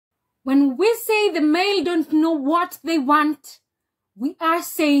When we say the Mail don't know what they want, we are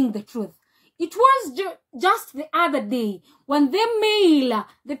saying the truth. It was just the other day when the Mail,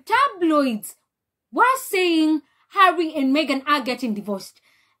 the tabloids, were saying Harry and Meghan are getting divorced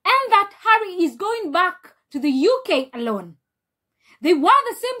and that Harry is going back to the UK alone. They were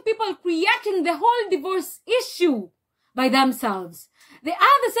the same people creating the whole divorce issue by themselves. They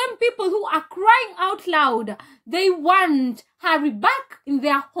are the same people who are crying out loud they want Harry back in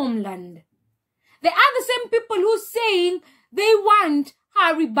their homeland. They are the same people who are saying they want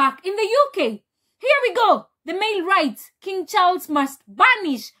Harry back in the UK. Here we go. The Mail writes, King Charles must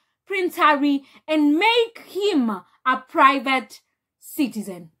banish Prince Harry and make him a private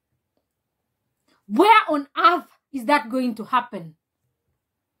citizen. Where on earth is that going to happen?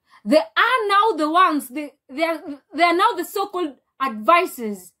 They are now the ones, they are now the so-called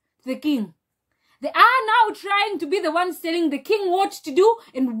advisors to the king. They are now trying to be the ones telling the king what to do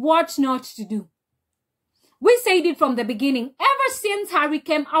and what not to do. We said it from the beginning. Ever since Harry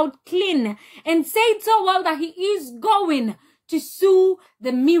came out clean and said so well that he is going to sue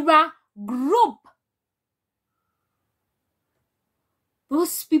the Mirror Group,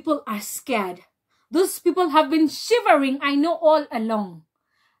 those people are scared. Those people have been shivering, I know, all along.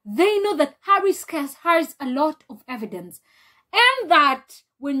 They know that Harry's case has a lot of evidence and that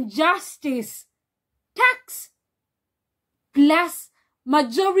when justice takes place,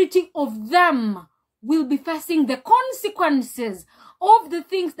 majority of them will be facing the consequences of the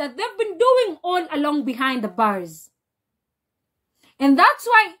things that they've been doing all along behind the bars. And that's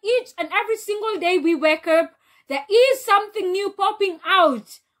why each and every single day we wake up, there is something new popping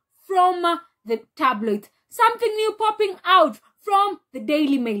out from the tabloid, something new popping out from the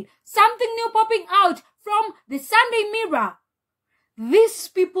Daily Mail, something new popping out from the Sunday Mirror. These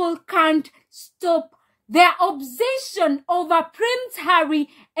people can't stop their obsession over Prince Harry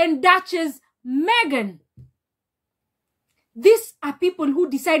and Duchess Meghan. These are people who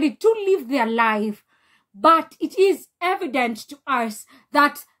decided to live their life, but it is evident to us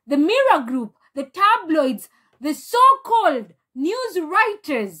that the Mirror Group, the tabloids, the so-called news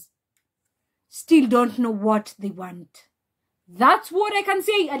writers still don't know what they want. That's what I can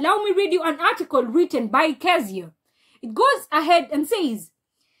say. Allow me read you an article written by Kezia. It goes ahead and says,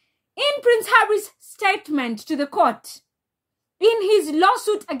 in Prince Harry's statement to the court, in his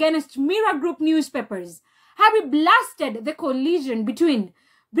lawsuit against Mirror Group newspapers, Harry blasted the collision between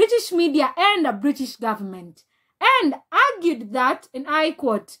British media and the British government and argued that, and I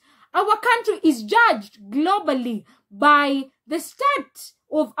quote, our country is judged globally by the state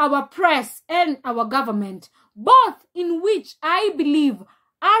of our press and our government, both in which I believe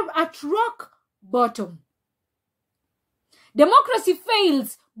are at rock bottom. Democracy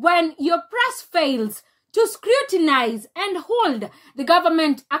fails when your press fails to scrutinize and hold the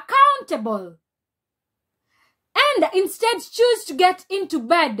government accountable, and instead choose to get into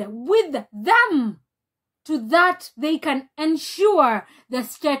bed with them so that they can ensure the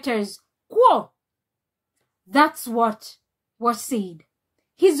status quo. That's what was said.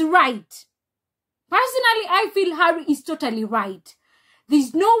 He's right. Personally, I feel Harry is totally right.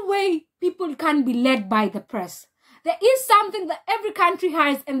 There's no way people can be led by the press. There is something that every country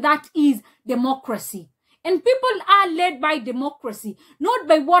has, and that is democracy. And people are led by democracy, not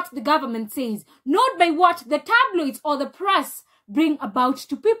by what the government says, not by what the tabloids or the press bring about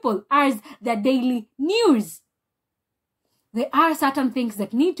to people as their daily news. There are certain things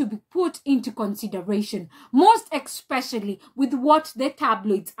that need to be put into consideration, most especially with what the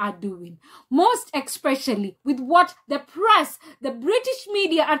tabloids are doing, most especially with what the press, the British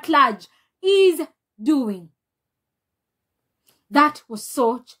media at large is doing. That was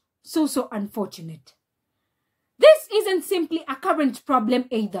so unfortunate. This isn't simply a current problem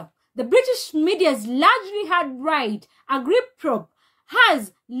either. The British media's largely hard-right agriprop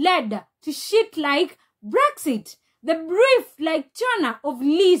has led to shit like Brexit, the brief like Turner of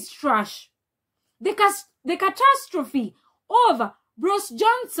Liz Truss, the catastrophe of Boris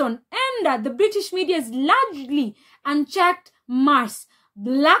Johnson, and the British media's largely unchecked mass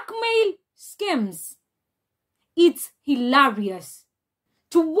blackmail schemes. It's hilarious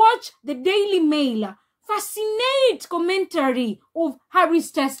to watch the Daily Mail fascinate commentary of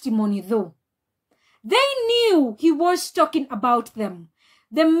Harry's testimony, though. They knew he was talking about them.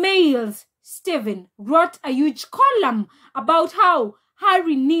 The Mail's Stephen wrote a huge column about how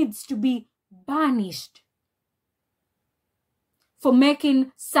Harry needs to be banished for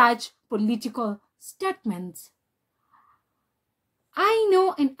making such political statements. I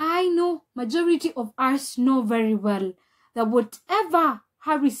know majority of us know very well that whatever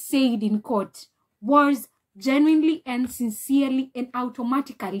Harry said in court was genuinely and sincerely and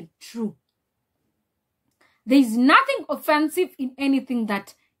automatically true. There is nothing offensive in anything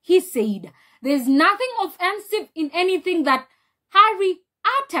that he said. There is nothing offensive in anything that Harry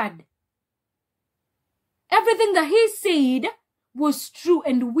uttered. Everything that he said was true,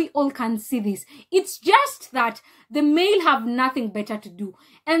 and we all can see this. It's just that the Mail have nothing better to do,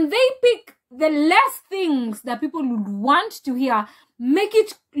 and they pick the less things that people would want to hear, make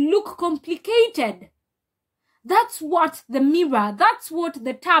it look complicated. That's what the Mirror, that's what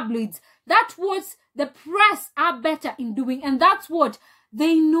the tabloids, that's what the press are better in doing, and that's what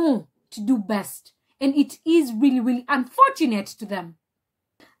they know to do best. And it is really, really unfortunate to them.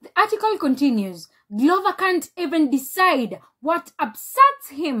 The article continues. Glover can't even decide what upsets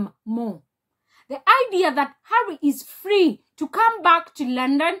him more. The idea that Harry is free to come back to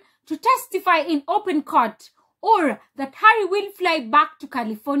London to testify in open court, or that Harry will fly back to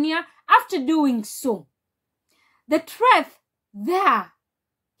California after doing so. The truth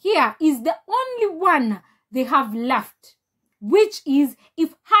here is the only one they have left, which is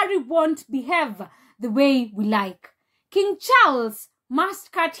if Harry won't behave the way we like, King Charles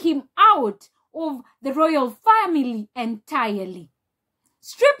must cut him out of the royal family entirely,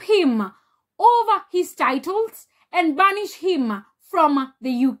 strip him over his titles, and banish him from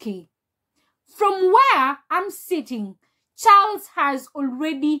the UK. From where I'm sitting, Charles has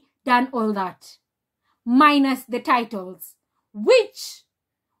already done all that, minus the titles, which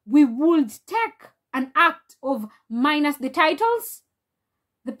we would take an act of minus the titles.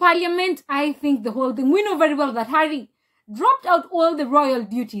 The Parliament, I think the whole thing, we know very well that Harry dropped out all the royal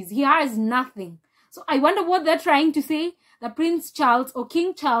duties. He has nothing. So I wonder what they're trying to say, that Prince Charles or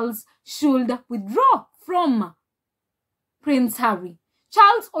King Charles should withdraw from Prince Harry.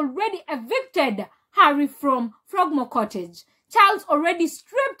 Charles already evicted Harry from Frogmore Cottage. Charles already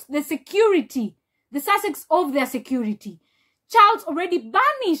stripped the security, the Sussex, of their security. Charles already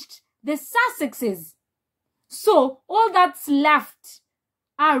banished the Sussexes. So all that's left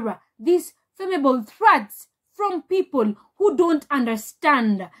are these flammable threats from people who don't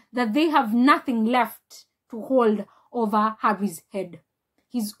understand that they have nothing left to hold over Harry's head.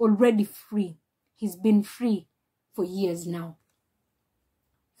 He's already free. He's been free for years now.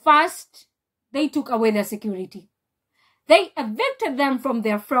 First, they took away their security. They evicted them from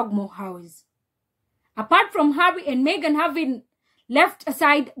their Frogmore house. Apart from Harry and Meghan having left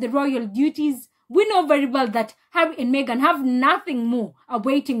aside the royal duties, we know very well that Harry and Meghan have nothing more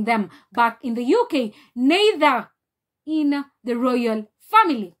awaiting them back in the UK, neither in the royal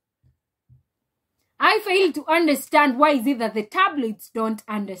family. I fail to understand why is it that the tabloids don't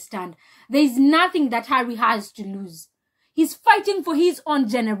understand. There is nothing that Harry has to lose. He's fighting for his own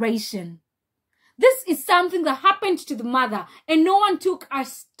generation. This is something that happened to the mother, and no one took a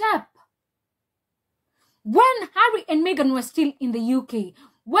step. When Harry and Meghan were still in the UK,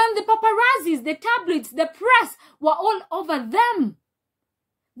 when the paparazzis, the tabloids, the press were all over them,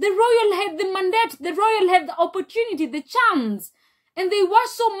 the royal had the mandate, the royal had the opportunity, the chance, and they were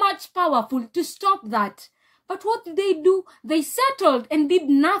so much powerful to stop that. But what did they do? They settled and did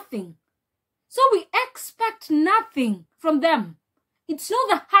nothing. So we expect nothing from them. It's not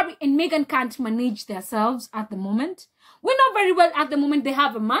that Harry and Meghan can't manage themselves at the moment. We know very well at the moment they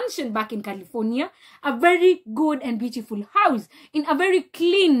have a mansion back in California, a very good and beautiful house in a very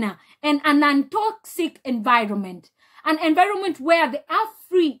clean and an non-toxic environment. An environment where they are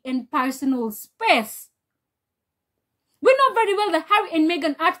free and personal space. We know very well that Harry and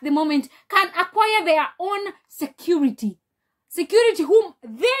Meghan at the moment can acquire their own security. Security whom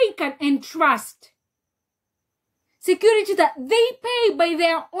they can entrust. Security that they pay by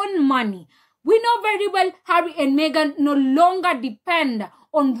their own money. We know very well Harry and Meghan no longer depend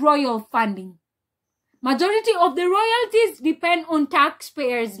on royal funding. Majority of the royalties depend on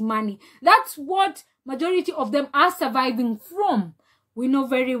taxpayers' money. That's what majority of them are surviving from. We know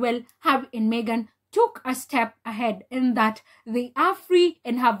very well Harry and Meghan took a step ahead in that they are free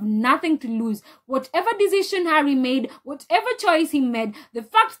and have nothing to lose. Whatever decision Harry made, whatever choice he made, the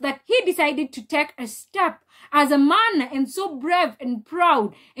fact that he decided to take a step as a man and so brave and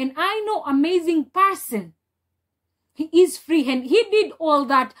proud, and I know amazing person, he is free, and he did all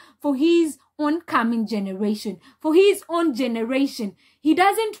that for his own coming generation, for his own generation. He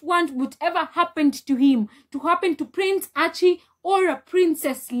doesn't want whatever happened to him to happen to Prince Archie or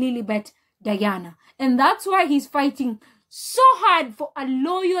Princess Lilibet Diana. And that's why he's fighting so hard for a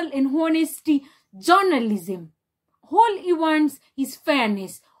loyal and honesty journalism. All he wants is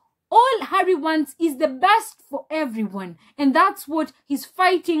fairness. All Harry wants is the best for everyone. And that's what he's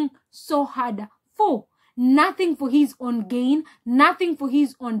fighting so hard for. Nothing for his own gain, nothing for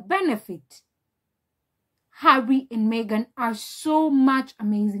his own benefit. Harry and Meghan are so much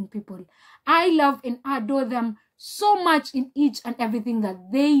amazing people. I love and adore them so much in each and everything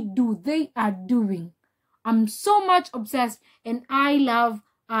that they are doing. I'm so much obsessed, and I love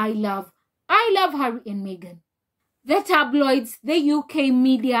Harry and Meghan. The tabloids, the UK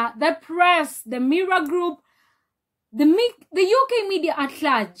media, the press, the Mirror Group, the UK media at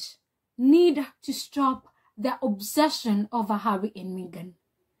large need to stop the obsession over Harry and Meghan.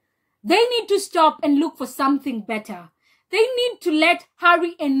 They need to stop and look for something better. They need to let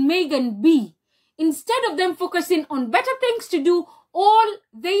Harry and Meghan be. Instead of them focusing on better things to do, all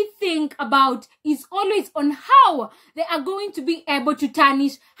they think about is always on how they are going to be able to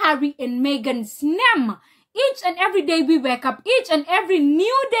tarnish Harry and Meghan's name. Each and every day we wake up, each and every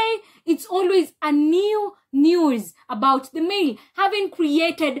new day, it's always a new news about the Mail having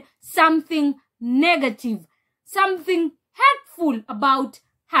created something negative, something hateful about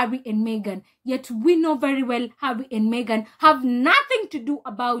Harry and Meghan. Yet we know very well Harry and Meghan have nothing to do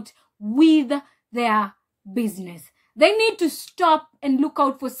with their business. They need to stop and look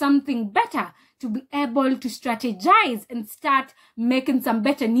out for something better to be able to strategize and start making some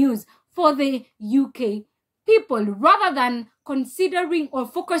better news for the UK people, rather than considering or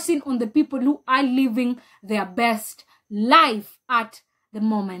focusing on the people who are living their best life at the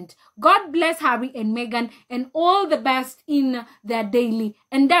moment. God bless Harry and Meghan and all the best in their daily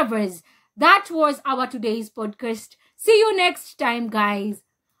endeavors. That was our today's podcast. See you next time, guys.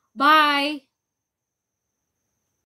 Bye.